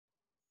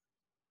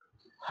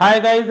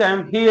Hi guys, I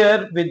am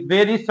here with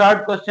very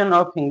short question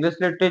of English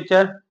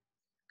literature.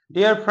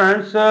 Dear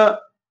friends,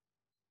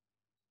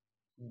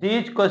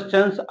 these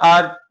questions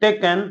are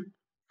taken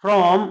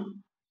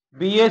from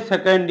BA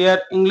second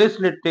year English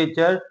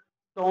literature,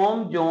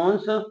 Tom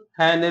Jones,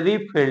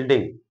 Henry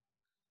Fielding.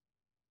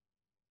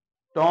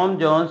 Tom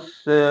Jones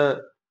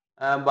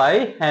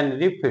by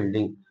Henry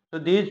Fielding. So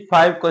these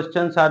five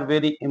questions are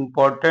very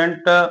important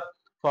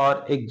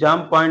for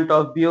exam point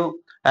of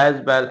view as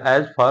well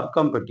as for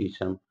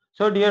competition.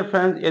 So dear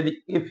friends,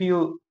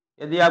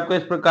 यदि आपको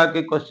इस प्रकार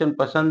के question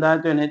पसंद आए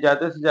तो इन्हें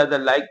ज़्यादा से ज़्यादा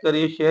लाइक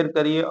करिए, शेयर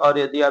करिए और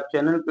यदि आप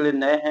चैनल के लिए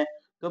नए हैं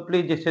तो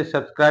प्लीज़ इसे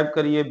सब्सक्राइब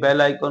करिए,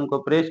 बेल आइकन को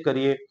प्रेस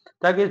करिए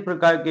ताकि इस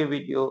प्रकार के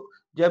वीडियो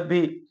जब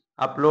भी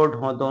अपलोड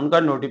हो तो उनका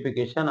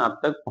नोटिफिकेशन आप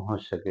तक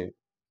पहुंच सके.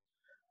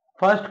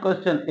 First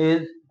question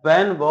is,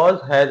 when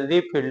was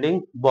Henry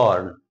Fielding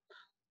born?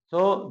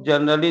 So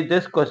generally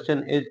this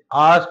question is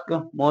asked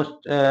most.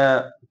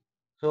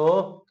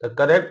 So the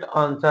correct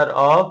answer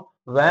of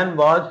when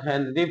was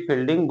Henry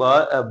Fielding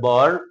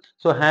born?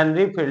 So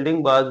Henry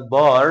Fielding was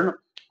born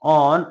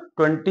on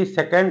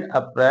 22nd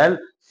April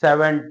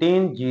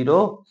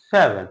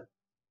 1707.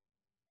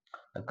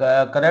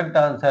 The correct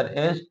answer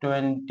is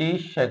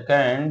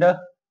 22nd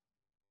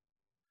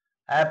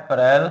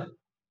April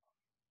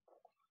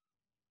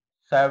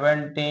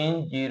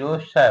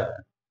 1707.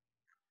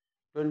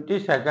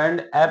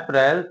 22nd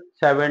April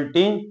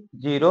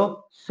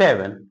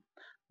 1707.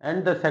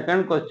 And the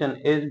second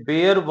question is,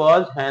 where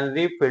was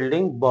Henry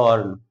Fielding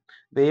born?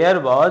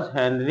 Where was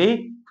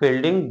Henry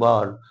Fielding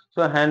born?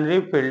 So Henry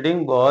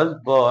Fielding was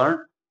born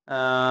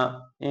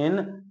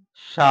in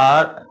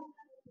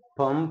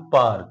Sharpham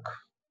Park.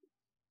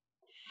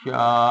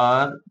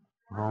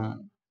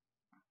 Sharpham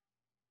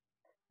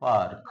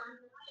Park.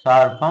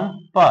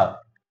 Sharpham Park.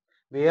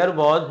 Where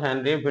was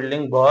Henry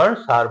Fielding born?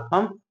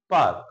 Sharpham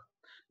Park.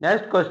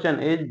 Next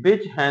question is,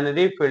 which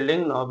Henry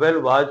Fielding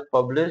novel was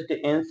published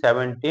in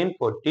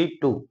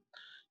 1742?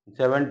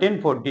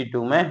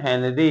 1742 में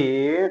Henry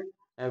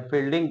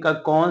fielding का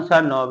कौन सा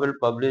novel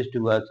published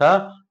हुआ था?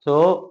 So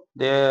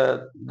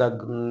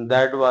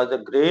that was a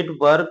great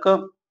work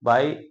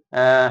by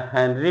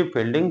Henry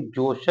fielding,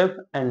 Joseph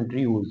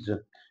Andrews.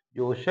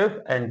 Joseph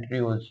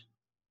Andrews.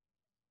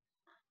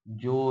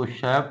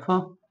 Joseph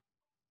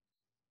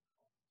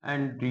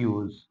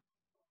Andrews.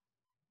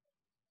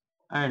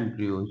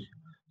 Andrews.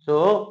 So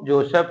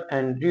Joseph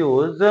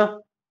Andrews'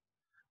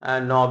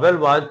 novel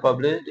was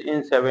published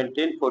in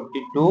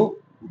 1742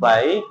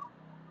 by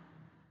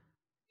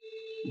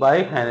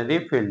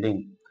Henry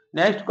Fielding.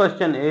 Next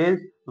question is,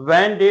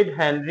 when did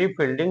Henry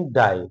Fielding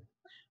die?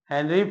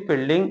 Henry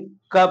Fielding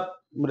कब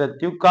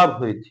मृत्यु कब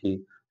हुई थी?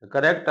 The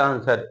correct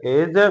answer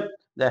is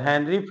the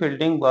Henry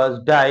Fielding was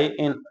die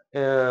in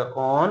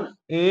on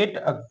 8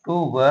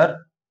 October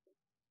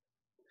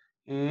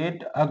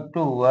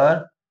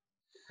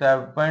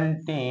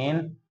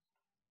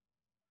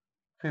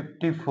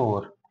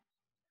 1754.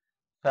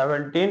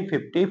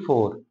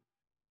 1754.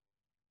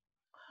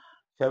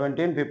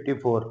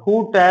 1754.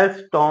 Who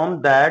tells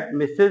Tom that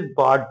Mrs.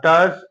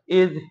 Waters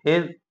is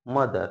his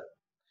mother?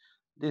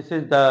 This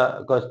is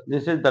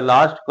the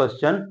last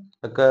question.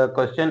 The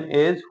question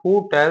is,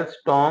 who tells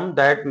Tom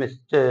that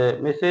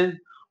Mrs.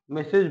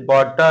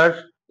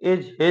 Waters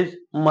is his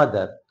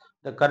mother?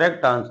 The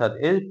correct answer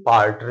is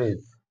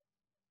Partridge.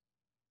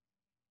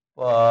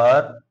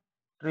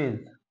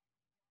 Partridge.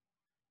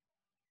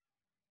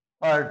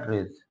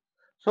 Partridge.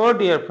 So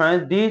dear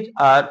friends, these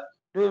are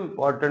two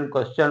important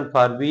questions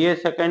for BA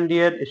second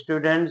year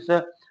students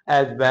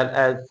as well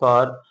as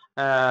for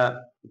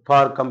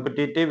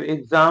competitive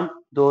exam,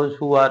 those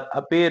who are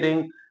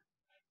appearing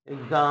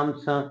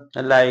exams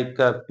like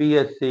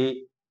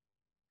PSC,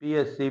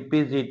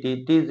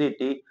 PGT,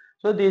 TGT.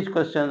 So these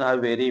questions are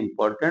very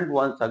important.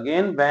 Once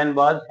again, when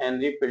was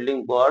Henry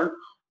Fielding born?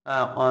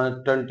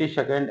 On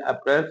 22nd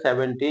April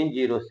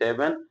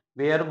 1707.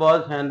 Where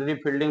was Henry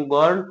Fielding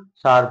born?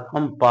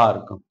 Sharpham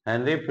Park.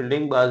 Henry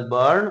Fielding was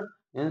born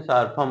in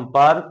Sharpham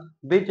Park.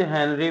 Which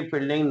Henry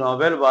Fielding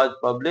novel was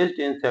published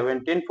in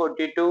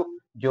 1742?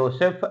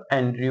 Joseph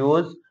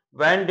Andrews.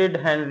 When did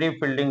Henry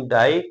Fielding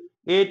die?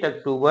 8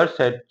 October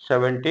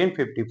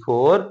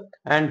 1754.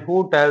 And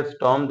who tells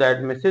Tom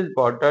that Mrs.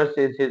 Waters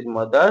is his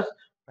mother's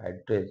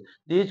address?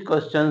 These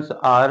questions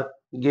are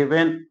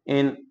given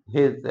in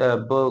his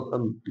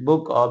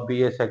book of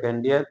BA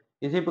second year.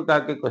 इसी प्रकार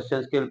के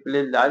questions के लिए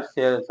please like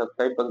share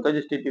subscribe Pankaj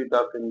institute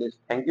of English.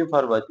 Thank you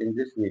for watching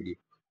this video.